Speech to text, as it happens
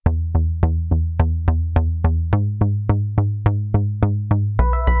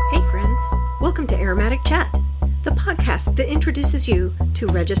podcast that introduces you to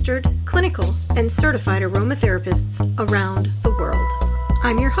registered, clinical, and certified aromatherapists around the world.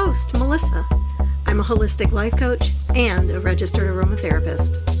 I'm your host, Melissa. I'm a holistic life coach and a registered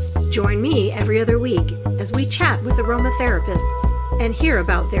aromatherapist. Join me every other week as we chat with aromatherapists and hear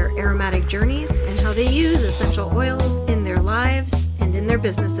about their aromatic journeys and how they use essential oils in their lives and in their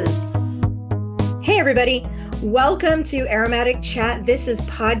businesses. Hey, everybody. Welcome to Aromatic Chat. This is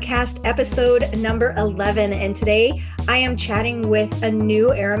podcast episode number 11, and today I am chatting with a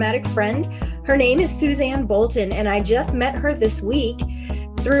new aromatic friend. Her name is Suzanne Bolton, and I just met her this week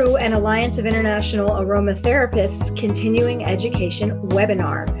through an Alliance of International Aromatherapists continuing education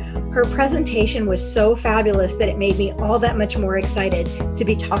webinar. Her presentation was so fabulous that it made me all that much more excited to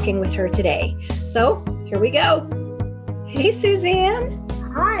be talking with her today. So here we go. Hey, Suzanne.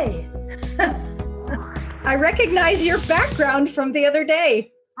 Hi. I recognize your background from the other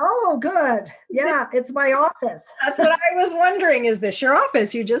day. Oh, good. Yeah, it's my office. That's what I was wondering. Is this your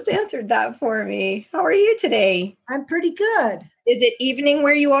office? You just answered that for me. How are you today? I'm pretty good. Is it evening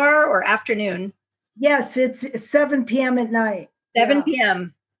where you are or afternoon? Yes, it's 7 p.m. at night. 7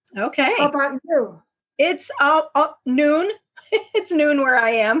 p.m. Okay. How about you? It's noon. It's noon where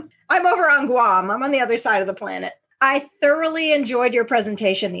I am. I'm over on Guam. I'm on the other side of the planet. I thoroughly enjoyed your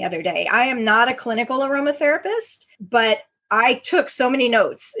presentation the other day. I am not a clinical aromatherapist, but I took so many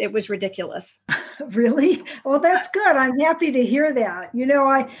notes. It was ridiculous. Really? Well, that's good. I'm happy to hear that. You know,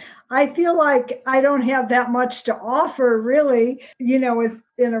 I feel like I don't have that much to offer, really, with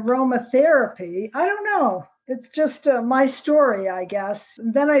in aromatherapy. I don't know. It's just my story, I guess.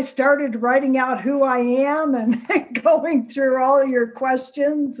 And then I started writing out who I am and going through all of your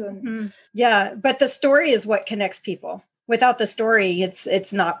questions. And Yeah, but the story is what connects people. Without the story,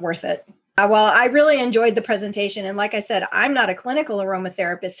 it's not worth it. Well, I really enjoyed the presentation. And like I said, I'm not a clinical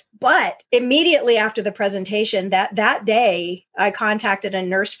aromatherapist, but immediately after the presentation, that day, I contacted a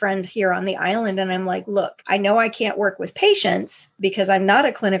nurse friend here on the island. And I'm like, look, I know I can't work with patients because I'm not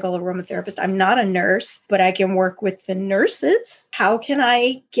a clinical aromatherapist. I'm not a nurse, but I can work with the nurses. How can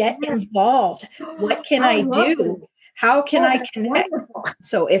I get involved? What can I do? How can I connect? Wonderful.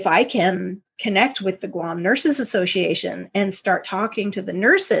 So if I can connect with the Guam Nurses Association and start talking to the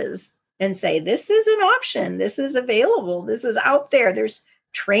nurses and say, this is an option, this is available, this is out there, there's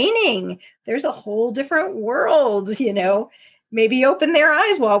training, there's a whole different world, maybe open their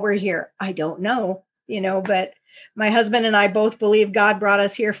eyes while we're here. I don't know, but my husband and I both believe God brought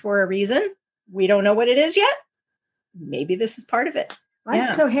us here for a reason. We don't know what it is yet. Maybe this is part of it.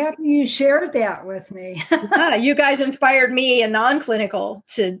 I'm so happy you shared that with me. Yeah, you guys inspired me, a non-clinical,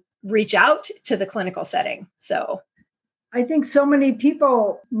 to reach out to the clinical setting. So I think so many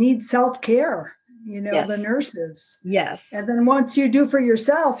people need self-care, Yes. The nurses. Yes. And then once you do for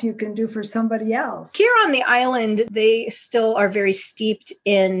yourself, you can do for somebody else. Here on the island, they still are very steeped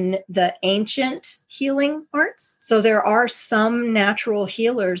in the ancient healing arts. So there are some natural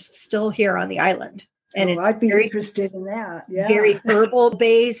healers still here on the island. And it's I'd be very interested in that. Yeah. very herbal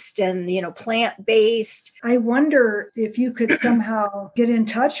based and, plant based. I wonder if you could somehow get in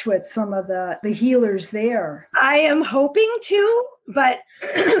touch with some of the healers there. I am hoping to, but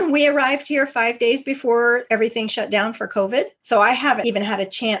we arrived here 5 days before everything shut down for COVID. So I haven't even had a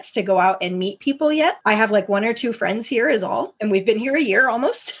chance to go out and meet people yet. I have like one or two friends here is all. And we've been here a year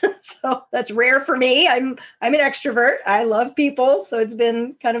almost. So that's rare for me. I'm an extrovert. I love people. So it's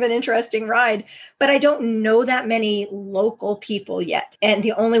been kind of an interesting ride, but I don't know that many local people yet. And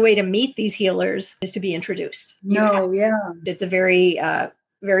the only way to meet these healers is to be introduced. It's a very,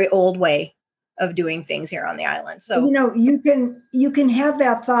 very old way of doing things here on the island. So, you can have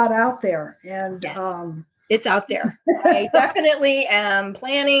that thought out there and, yes, it's out there. I definitely am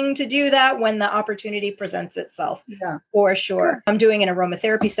planning to do that when the opportunity presents itself. Yeah, for sure. I'm doing an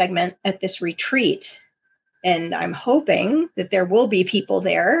aromatherapy segment at this retreat, and I'm hoping that there will be people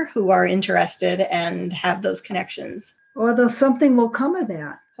there who are interested and have those connections. Well, something will come of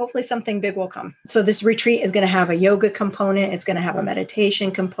that. Hopefully something big will come. So this retreat is going to have a yoga component. It's going to have a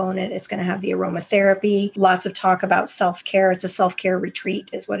meditation component. It's going to have the aromatherapy. Lots of talk about self-care. It's a self-care retreat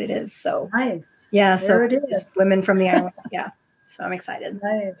is what it is. So nice. Yeah. There it is. Women from the island. Yeah. So I'm excited.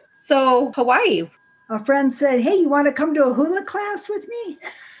 Nice. So Hawaii. A friend said, hey, you want to come to a hula class with me?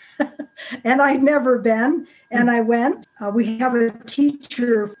 And I'd never been. And I went. We have a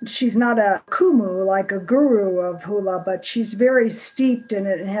teacher. She's not a kumu, like a guru of hula, but she's very steeped in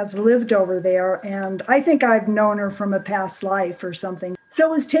it and has lived over there. And I think I've known her from a past life or something. So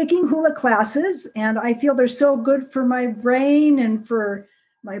I was taking hula classes, and I feel they're so good for my brain and for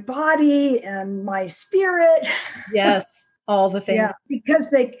my body and my spirit. Yes. all the things. Yeah,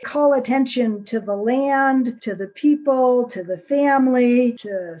 because they call attention to the land, to the people, to the family,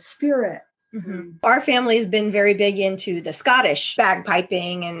 to spirit. Mm-hmm. Our family's been very big into the Scottish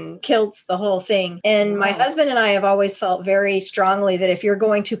bagpiping and kilts, the whole thing. And my husband and I have always felt very strongly that if you're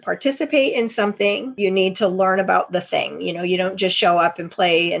going to participate in something, you need to learn about the thing. You know, you don't just show up and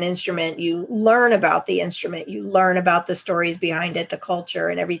play an instrument. You learn about the instrument. You learn about the stories behind it, the culture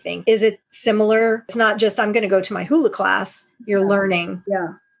and everything. Is it similar? It's not just, I'm going to go to my hula class. You're learning.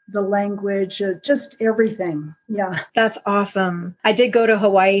 Yeah. The language, just everything. Yeah. That's awesome. I did go to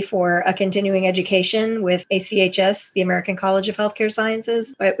Hawaii for a continuing education with ACHS, the American College of Healthcare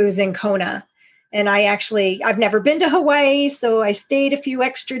Sciences. It was in Kona. And I've never been to Hawaii, so I stayed a few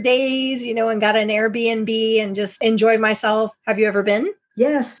extra days, and got an Airbnb and just enjoyed myself. Have you ever been?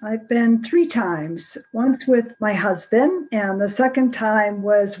 Yes, I've been 3 times. Once with my husband, and the second time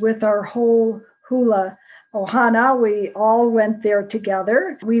was with our whole hula ohana. We all went there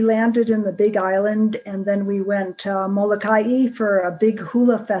together. We landed in the Big Island, and then we went to Molokai for a big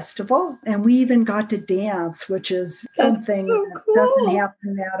hula festival. And we even got to dance, which is something that doesn't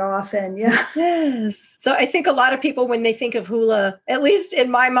happen that often. Yeah. Yes. So I think a lot of people, when they think of hula, at least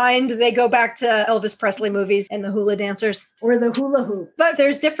in my mind, they go back to Elvis Presley movies and the hula dancers. Or the hula hoop. But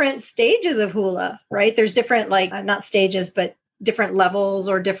there's different stages of hula, right? There's different, not stages, but different levels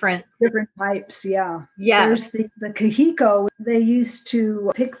or different types. Yeah. Yes. There's the kahiko. They used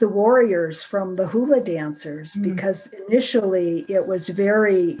to pick the warriors from the hula dancers because initially it was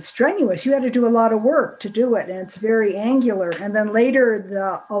very strenuous. You had to do a lot of work to do it, and it's very angular. And then later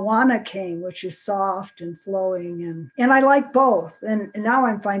the awana came, which is soft and flowing. And I like both. And now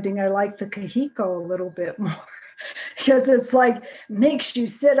I'm finding I like the kahiko a little bit more because it's makes you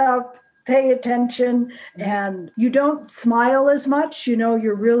sit up, pay attention, and you don't smile as much.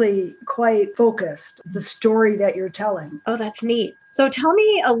 You're really quite focused, the story that you're telling. Oh, that's neat. So tell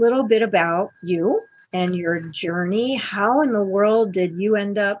me a little bit about you and your journey. How in the world did you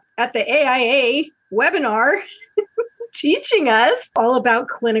end up at the AIA webinar teaching us all about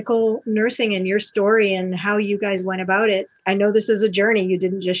clinical nursing and your story and how you guys went about it? I know this is a journey. You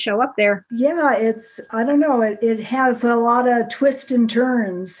didn't just show up there. Yeah, I don't know. It has a lot of twists and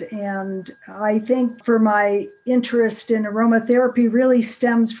turns. And I think for my interest in aromatherapy really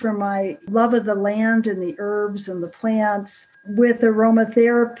stems from my love of the land and the herbs and the plants. With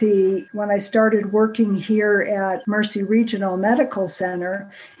aromatherapy, when I started working here at Mercy Regional Medical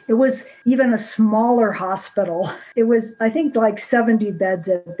Center, it was even a smaller hospital. It was, I think, 70 beds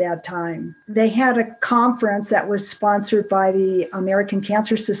at that time. They had a conference that was sponsored by the American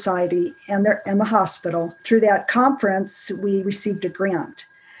Cancer Society and the hospital. Through that conference, we received a grant.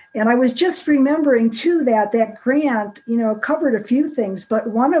 And I was just remembering, too, that grant, covered a few things, but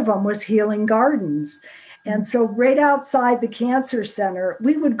one of them was healing gardens. And so right outside the cancer center,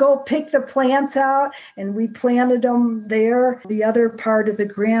 we would go pick the plants out and we planted them there. The other part of the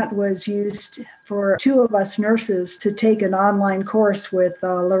grant was used for 2 of us nurses to take an online course with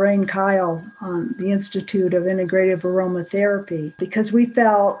Lorraine Kyle on the Institute of Integrative Aromatherapy, because we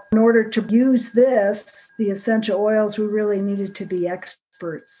felt in order to use the essential oils, we really needed to be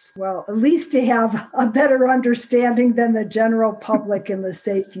experts. Well, at least to have a better understanding than the general public in the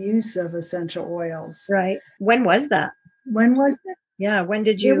safe use of essential oils. Right. When was that? When was it? Yeah. When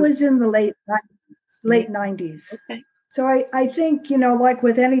did you? It was in the late 90s. Okay. So I think, like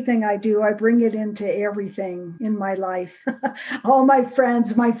with anything I do, I bring it into everything in my life. All my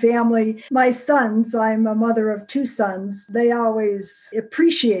friends, my family, my sons, I'm a mother of 2 sons. They always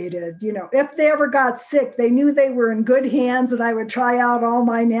appreciated, if they ever got sick, they knew they were in good hands and I would try out all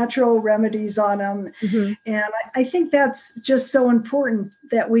my natural remedies on them. Mm-hmm. And I think that's just so important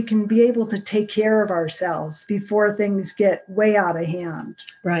that we can be able to take care of ourselves before things get way out of hand.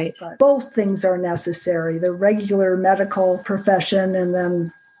 Right. But both things are necessary, the regular medical profession and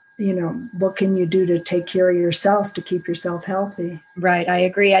then, what can you do to take care of yourself to keep yourself healthy? Right. I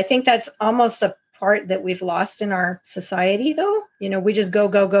agree. I think that's almost a part that we've lost in our society, though. We just go,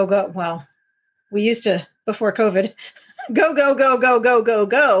 go, go, go. Well, we used to, before COVID, go, go, go, go, go, go,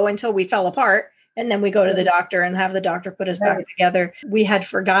 go until we fell apart. And then we go to the doctor and have the doctor put us back together. We had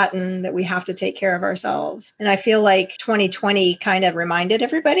forgotten that we have to take care of ourselves. And I feel like 2020 kind of reminded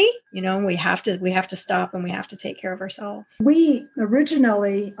everybody, we have to stop and we have to take care of ourselves.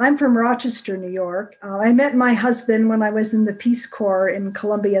 I'm from Rochester, New York. I met my husband when I was in the Peace Corps in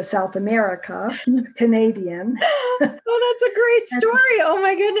Colombia, South America. He's Canadian. Oh, that's a great story. Oh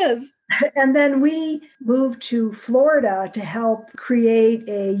my goodness. And then we moved to Florida to help create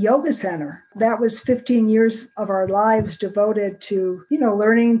a yoga center. That was 15 years of our lives devoted to,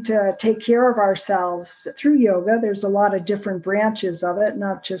 learning to take care of ourselves through yoga. There's a lot of different branches of it,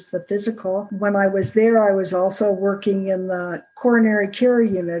 not just the physical. When I was there, I was also working in the coronary care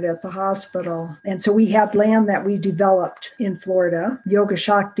unit at the hospital. And so we had land that we developed in Florida, Yoga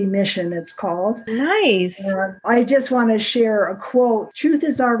Shakti Mission, it's called. Nice. And I just want to share a quote. Truth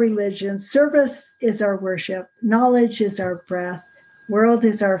is our religion. Service is our worship. Knowledge is our breath. World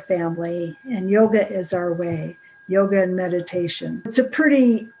is our family. And yoga is our way. Yoga and meditation. It's a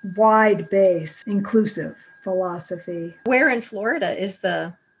pretty wide base, inclusive philosophy. Where in Florida is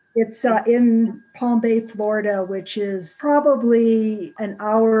the... It's in Palm Bay, Florida, which is probably an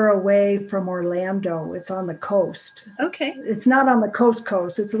hour away from Orlando. It's on the coast. Okay. It's not on the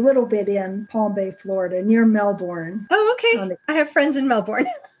coast. It's a little bit in Palm Bay, Florida, near Melbourne. Oh, okay. I have friends in Melbourne.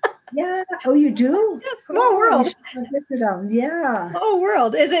 Yeah. Oh, you do? Yes. Small world. Yeah. Oh,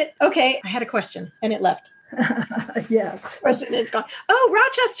 world. Is it? Okay. I had a question and it left. Yes. Question. It's gone. Oh,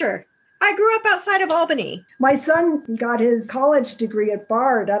 Rochester. I grew up outside of Albany. My son got his college degree at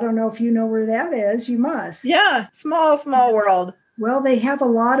Bard. I don't know if you know where that is. You must. Yeah. Small world. Well, they have a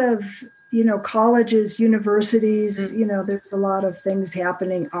lot of, colleges, universities, there's a lot of things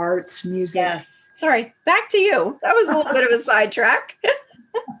happening, arts, music. Yes. Sorry. Back to you. That was a little bit of a sidetrack.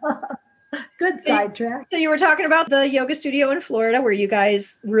 Good sidetrack. So you were talking about the yoga studio in Florida where you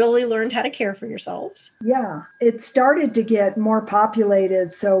guys really learned how to care for yourselves. Yeah, it started to get more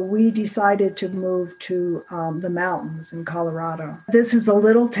populated. So we decided to move to the mountains in Colorado. This is a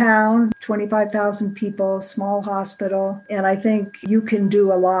little town, 25,000 people, small hospital. And I think you can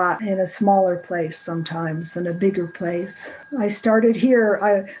do a lot in a smaller place sometimes than a bigger place. I started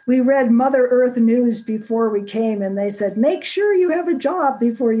here. We read Mother Earth News before we came, and they said, make sure you have a job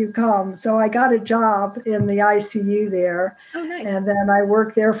before you come. So I got a job in the ICU there. Oh, nice. And then I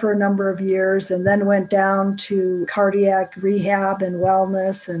worked there for a number of years and then went down to cardiac rehab and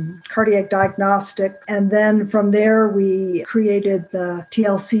wellness and cardiac diagnostic. And then from there, we created the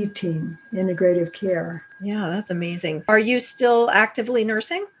TLC team, Integrative Care. Yeah, that's amazing. Are you still actively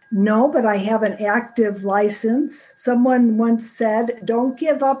nursing? No, but I have an active license. Someone once said, don't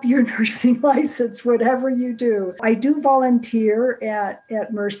give up your nursing license, whatever you do. I do volunteer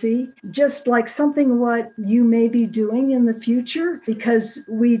at Mercy, just like something what you may be doing in the future, because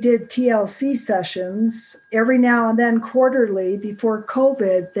we did TLC sessions every now and then quarterly. Before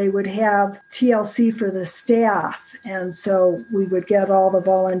COVID, they would have TLC for the staff. And so we would get all the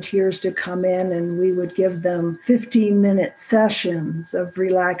volunteers to come in and we would give them 15-minute sessions of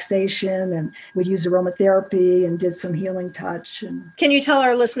relaxation, and we'd use aromatherapy and did some healing touch. And can you tell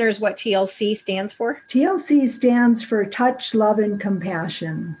our listeners what TLC stands for? TLC stands for Touch, Love, and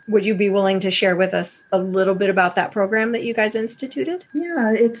Compassion. Would you be willing to share with us a little bit about that program that you guys instituted?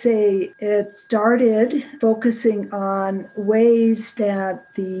 Yeah, it started focusing on ways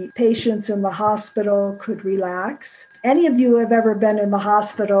that the patients in the hospital could relax. Any of you have ever been in the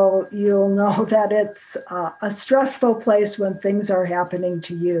hospital, you'll know that it's a stressful place when things are happening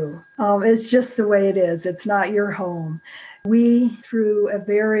to you. It's just the way it is. It's not your home. We, through a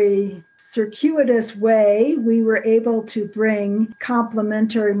very circuitous way, we were able to bring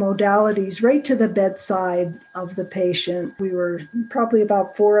complementary modalities right to the bedside of the patient. We were probably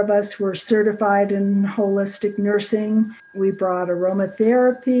about 4 of us were certified in holistic nursing. We brought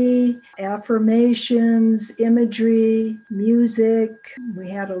aromatherapy, affirmations, imagery, music. We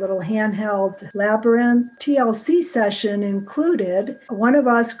had a little handheld labyrinth. TLC session included one of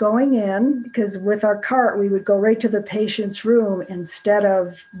us going in, because with our cart, we would go right to the patient's room instead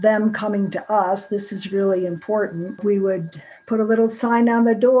of them coming to us. This is really important. We would put a little sign on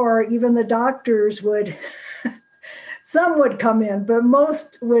the door. Even the doctors would, some would come in, but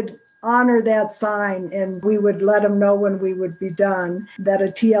most would honor that sign, and we would let them know when we would be done that a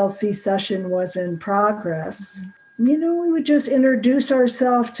TLC session was in progress. Mm-hmm. We would just introduce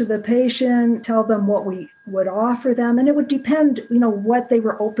ourselves to the patient, tell them what we would offer them, and it would depend, what they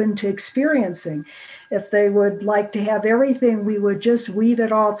were open to experiencing. If they would like to have everything, we would just weave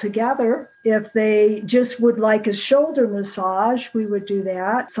it all together. If they just would like a shoulder massage, we would do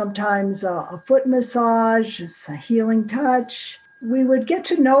that. Sometimes a foot massage, a healing touch. We would get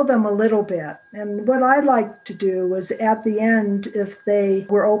to know them a little bit. And what I like to do was at the end, if they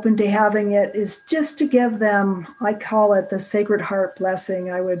were open to having it, is just to give them, I call it the Sacred Heart blessing.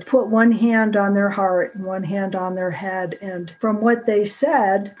 I would put one hand on their heart and one hand on their head. And from what they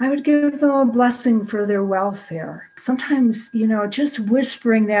said, I would give them a blessing for their welfare. Sometimes, just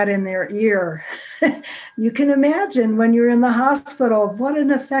whispering that in their ear, you can imagine when you're in the hospital, what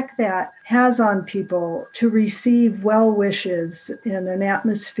an effect that has on people to receive well wishes in an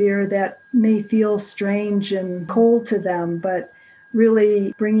atmosphere that may feel strange and cold to them, but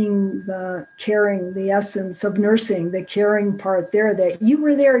really bringing the caring, the essence of nursing, the caring part there, that you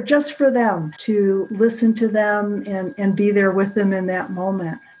were there just for them, to listen to them and be there with them in that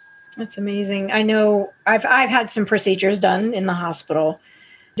moment. That's amazing. I know I've had some procedures done in the hospital,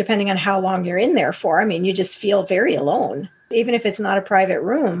 depending on how long you're in there for. I mean, you just feel very alone. Even if it's not a private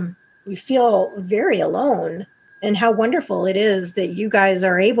room, you feel very alone. And how wonderful it is that you guys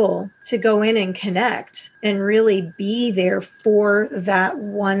are able to go in and connect and really be there for that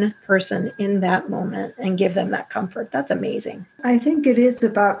one person in that moment and give them that comfort. That's amazing. I think it is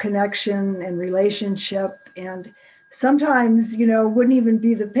about connection and relationship. And sometimes, wouldn't even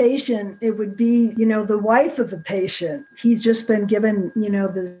be the patient. It would be, the wife of the patient. He's just been given,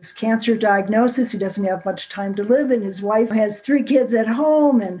 this cancer diagnosis. He doesn't have much time to live. And his wife has 3 kids at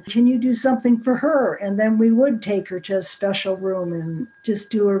home. And can you do something for her? And then we would take her to a special room and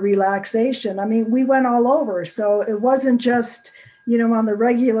just do a relaxation. I mean, we went all over. So it wasn't just, on the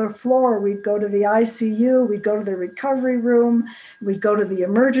regular floor. We'd go to the ICU. We'd go to the recovery room. We'd go to the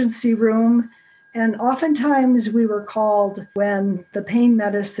emergency room. And oftentimes we were called when the pain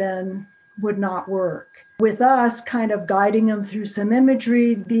medicine would not work. With us kind of guiding them through some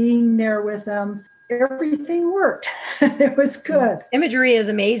imagery, being there with them, everything worked. It was good. Imagery is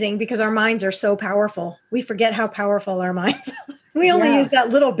amazing because our minds are so powerful. We forget how powerful our minds are. We only use that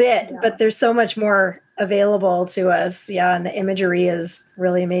little bit, but there's so much more available to us. Yeah, and the imagery is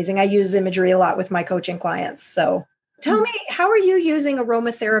really amazing. I use imagery a lot with my coaching clients. So tell me, how are you using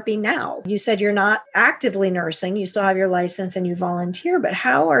aromatherapy now? You said you're not actively nursing. You still have your license and you volunteer, but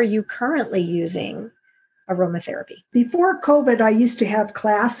how are you currently using aromatherapy? Before COVID, I used to have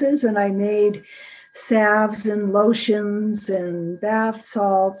classes and I made salves and lotions and bath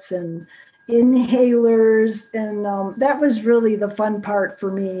salts and inhalers. And that was really the fun part for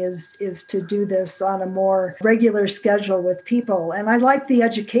me is to do this on a more regular schedule with people. And I liked the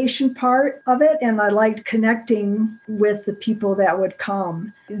education part of it. And I liked connecting with the people that would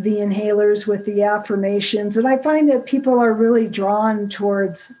come, the inhalers with the affirmations. And I find that people are really drawn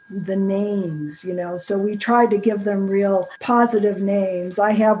towards the names, so we try to give them real positive names.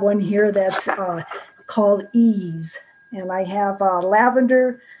 I have one here that's called Ease. And I have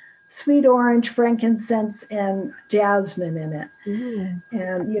lavender, sweet orange, frankincense, and jasmine in it.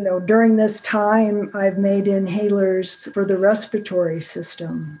 And, during this time, I've made inhalers for the respiratory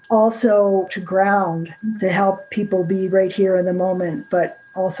system, also to ground, to help people be right here in the moment, but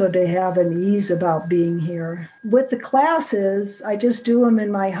also to have an ease about being here. With the classes, I just do them in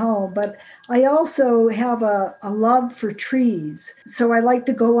my home, but I also have a love for trees. So I like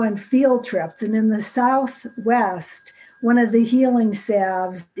to go on field trips. And in the Southwest, one of the healing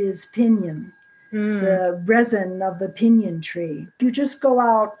salves is pinyon, the resin of the pinyon tree. If you just go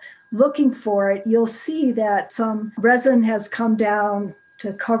out looking for it, you'll see that some resin has come down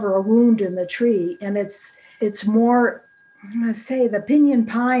to cover a wound in the tree. And it's more, I'm going to say, the pinyon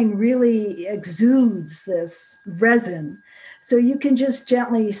pine really exudes this resin. So you can just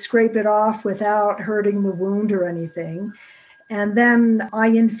gently scrape it off without hurting the wound or anything. And then I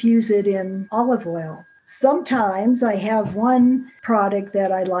infuse it in olive oil. Sometimes I have one product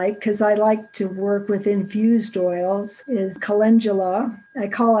that I like because I like to work with infused oils is calendula. I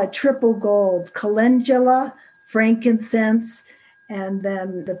call it triple gold: calendula, frankincense, and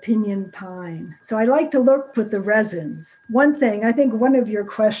then the pinyon pine. So I like to look with the resins. One thing, I think one of your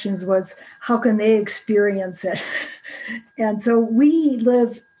questions was, how can they experience it? And so we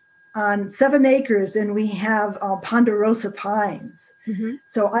live on 7 acres and we have ponderosa pines.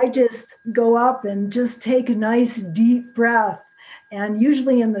 So I just go up and just take a nice deep breath. And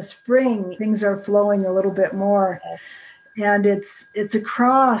usually in the spring, things are flowing a little bit more. Yes. And it's a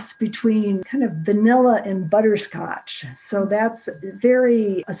cross between kind of vanilla and butterscotch. So that's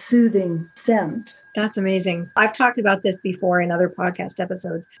very a soothing scent. That's amazing. I've talked about this before in other podcast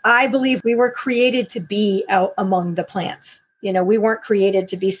episodes. I believe we were created to be out among the plants. We weren't created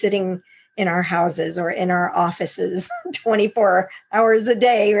to be sitting in our houses or in our offices 24 hours a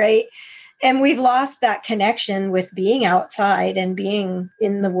day, right? And we've lost that connection with being outside and being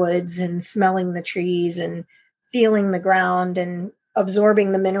in the woods and smelling the trees and feeling the ground and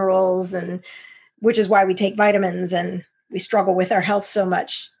absorbing the minerals and which is why we take vitamins and we struggle with our health so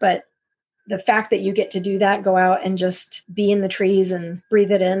much. But the fact that you get to do that, go out and just be in the trees and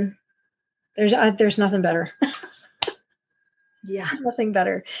breathe it in, there's nothing better. Yeah. Nothing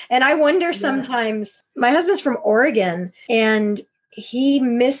better. And I wonder sometimes, my husband's from Oregon and he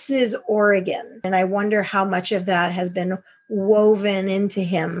misses Oregon. And I wonder how much of that has been woven into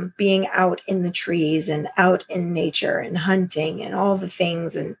him being out in the trees and out in nature and hunting and all the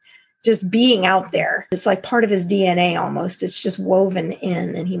things and just being out there. It's like part of his DNA almost. It's just woven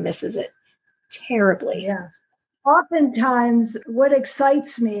in and he misses it terribly. Yes. Oftentimes, what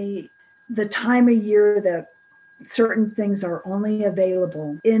excites me, the time of year that certain things are only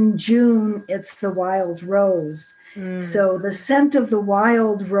available. In June, it's the wild rose. So the scent of the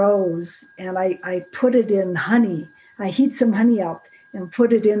wild rose, and I put it in honey. I heat some honey up and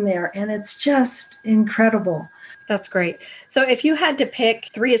put it in there, and it's just incredible. That's great. So if you had to pick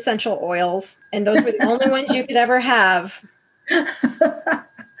 3 essential oils, and those were the only ones you could ever have,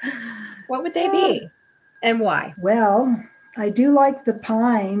 what would they be and why? Well, I do like the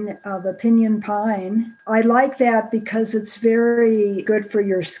pine, the pinyon pine. I like that because it's very good for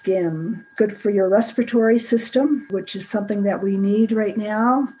your skin, good for your respiratory system, which is something that we need right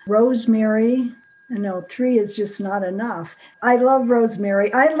now. Rosemary. No, 3 is just not enough. I love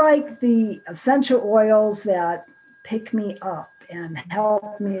rosemary. I like the essential oils that pick me up and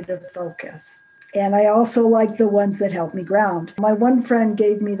help me to focus. And I also like the ones that help me ground. My one friend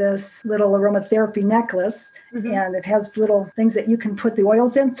gave me this little aromatherapy necklace, and it has little things that you can put the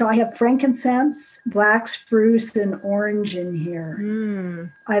oils in. So I have frankincense, black spruce, and orange in here.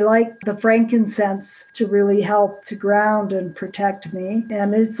 I like the frankincense to really help to ground and protect me.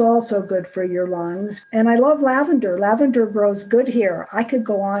 And it's also good for your lungs. And I love lavender. Lavender grows good here. I could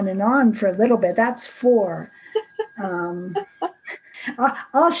go on for a little bit. That's 4.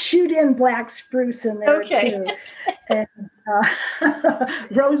 I'll shoot in black spruce in there too. And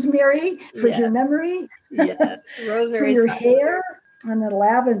rosemary for your memory. Yes, rosemary for your hair, and the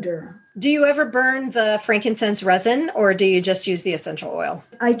lavender. Do you ever burn the frankincense resin or do you just use the essential oil?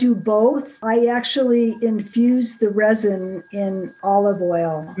 I do both. I actually infuse the resin in olive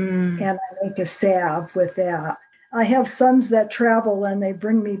oil and I make a salve with that. I have sons that travel and they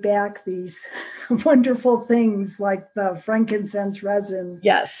bring me back these wonderful things like the frankincense resin.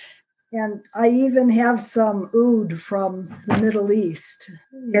 Yes. And I even have some oud from the Middle East.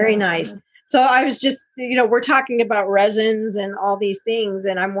 Very nice. So I was just, we're talking about resins and all these things.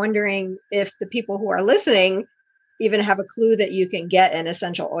 And I'm wondering if the people who are listening even have a clue that you can get an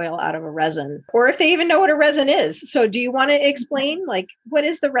essential oil out of a resin, or if they even know what a resin is. So do you want to explain, what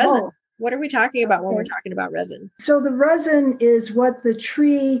is the resin? What are we talking about when we're talking about resin? So the resin is what the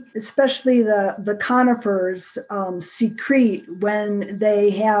tree, especially the conifers, secrete when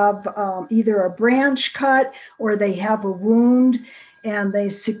they have either a branch cut or they have a wound, and they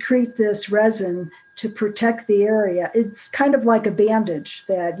secrete this resin to protect the area. It's kind of like a bandage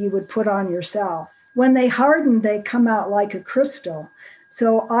that you would put on yourself. When they harden, they come out like a crystal.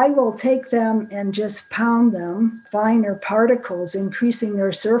 So I will take them and just pound them, finer particles, increasing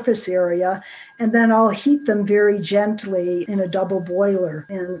their surface area, and then I'll heat them very gently in a double boiler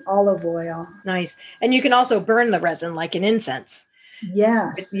in olive oil. Nice. And you can also burn the resin like an incense.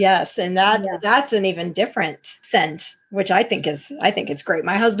 Yes. Yes. And that's an even different scent, which I think it's great.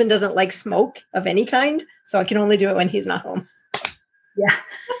 My husband doesn't like smoke of any kind, so I can only do it when he's not home. Yeah.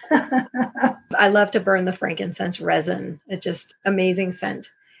 I love to burn the frankincense resin. It's just amazing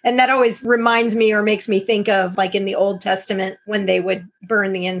scent. And that always reminds me or makes me think of like in the Old Testament when they would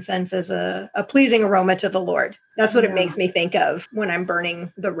burn the incense as a pleasing aroma to the Lord. That's what it makes me think of when I'm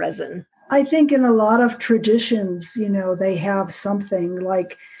burning the resin. I think in a lot of traditions, they have something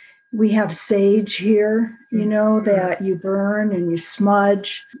like we have sage here, that you burn and you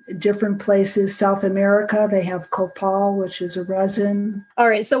smudge. Different places, South America, they have copal, which is a resin. All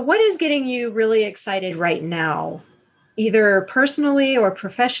right. So what is getting you really excited right now? Either personally or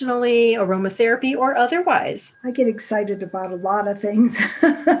professionally, aromatherapy or otherwise? I get excited about a lot of things.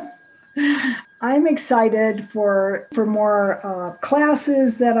 I'm excited for more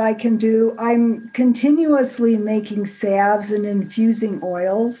classes that I can do. I'm continuously making salves and infusing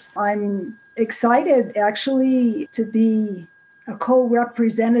oils. I'm excited actually to be a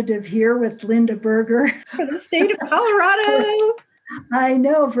co-representative here with Linda Berger. For the state of Colorado. I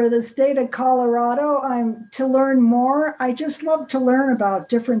know, for the state of Colorado, I'm to learn more. I just love to learn about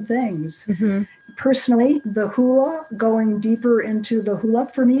different things. personally, the hula, going deeper into the hula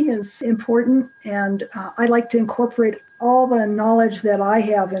for me is important. And I like to incorporate all the knowledge that I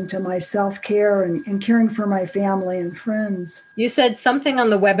have into my self-care and caring for my family and friends. You said something on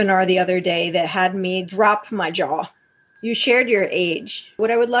the webinar the other day that had me drop my jaw. You shared your age.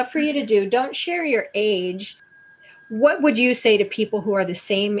 What I would love for you to do, don't share your age. What would you say to people who are the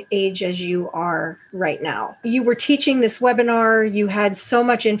same age as you are right now? You were teaching this webinar. You had so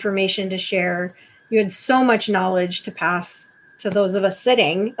much information to share. You had so much knowledge to pass to those of us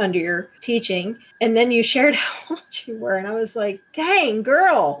sitting under your teaching. And then you shared how old you were. And I was like, dang,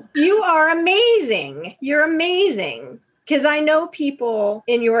 girl, you are amazing. You're amazing. Because I know people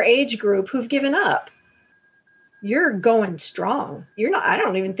in your age group who've given up. You're going strong. You're not, I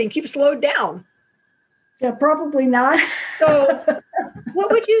don't even think you've slowed down. Yeah, probably not. So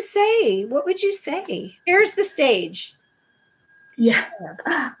what would you say? What would you say? Here's the stage. Yeah,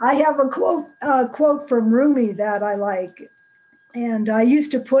 I have a quote from Rumi that I like. And I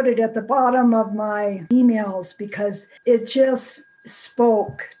used to put it at the bottom of my emails because it just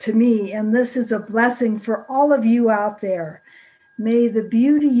spoke to me. And this is a blessing for all of you out there. May the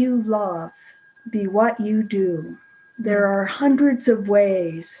beauty you love be what you do. There are hundreds of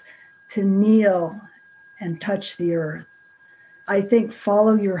ways to kneel and touch the earth. I think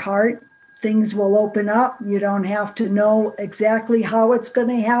follow your heart. Things will open up. You don't have to know exactly how it's going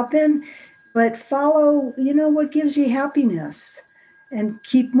to happen, but follow, what gives you happiness and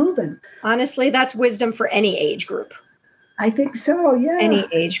keep moving. Honestly, that's wisdom for any age group. I think so, yeah. Any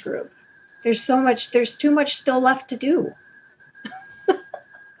age group. There's too much still left to do.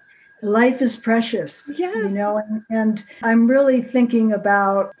 Life is precious, yes. And I'm really thinking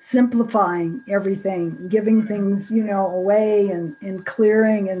about simplifying everything, giving things, away and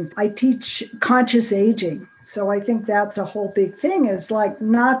clearing. And I teach conscious aging. So I think that's a whole big thing is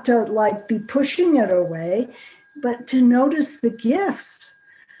not to be pushing it away, but to notice the gifts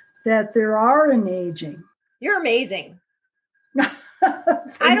that there are in aging. You're amazing.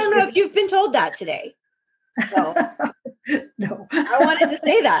 I don't know if you've been told that today. So no. I wanted to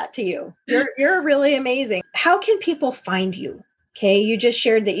say that to you. You're really amazing. How can people find you? Okay, you just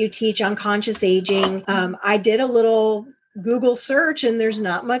shared that you teach unconscious aging. I did a little Google search and there's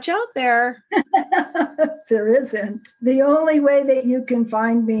not much out there. There isn't. The only way that you can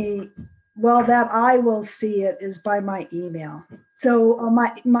find me, that I will see it, is by my email. So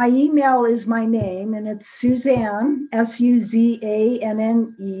my email is my name, and it's Suzanne, Suzanne,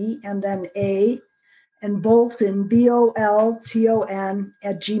 and then A, and Bolton, Bolton,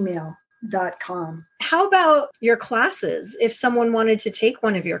 @gmail.com. How about your classes? If someone wanted to take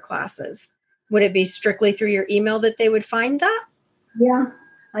one of your classes, would it be strictly through your email that they would find that? Yeah,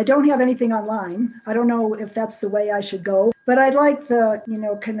 I don't have anything online. I don't know if that's the way I should go, but I like the,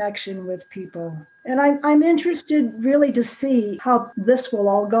 connection with people. And I'm interested really to see how this will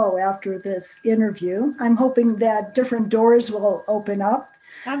all go after this interview. I'm hoping that different doors will open up.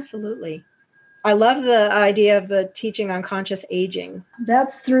 Absolutely. I love the idea of the teaching unconscious aging.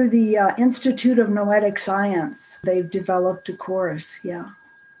 That's through the Institute of Noetic Science. They've developed a course, yeah.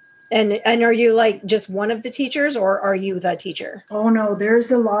 And are you just one of the teachers, or are you the teacher? Oh, no,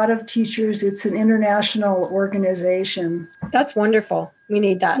 there's a lot of teachers. It's an international organization. That's wonderful. We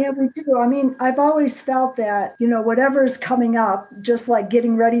need that. Yeah, we do. I mean, I've always felt that, whatever's coming up, just like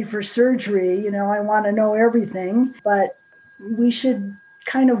getting ready for surgery, I want to know everything, but we should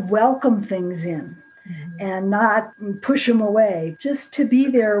kind of welcome things in and not push them away, just to be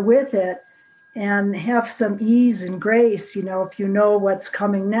there with it and have some ease and grace, if you know what's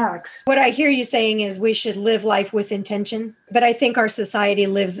coming next. What I hear you saying is we should live life with intention, but I think our society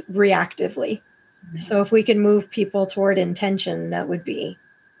lives reactively. So if we can move people toward intention, that would be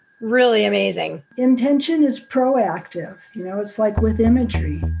really amazing. Intention is proactive. It's like with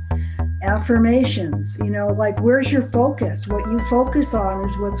imagery. Affirmations, where's your focus? What you focus on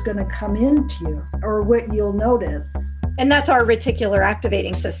is what's going to come into you or what you'll notice. And that's our reticular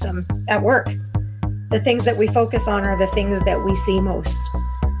activating system at work. The things that we focus on are the things that we see most.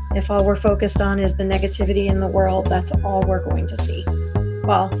 If all we're focused on is the negativity in the world, that's all we're going to see.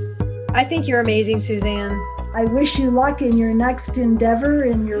 Well, I think you're amazing, Suzanne. I wish you luck in your next endeavor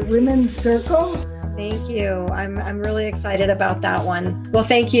in your women's circle. Thank you. I'm really excited about that one. Well,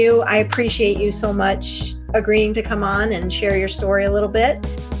 thank you. I appreciate you so much agreeing to come on and share your story a little bit.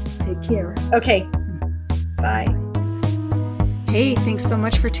 Take care. Okay. Bye. Hey, thanks so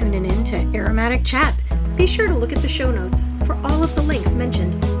much for tuning in to Aromatic Chat. Be sure to look at the show notes for all of the links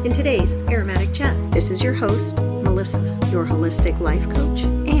mentioned in today's Aromatic Chat. This is your host, Melissa, your holistic life coach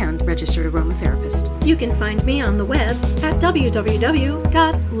and registered aromatherapist. You can find me on the web at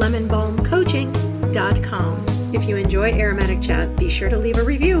www.lemonbalmcoaching.com. aromaticchat.com. If you enjoy Aromatic Chat, be sure to leave a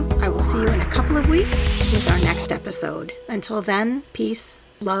review. I will see you in a couple of weeks with our next episode. Until then, peace,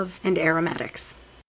 love, and aromatics.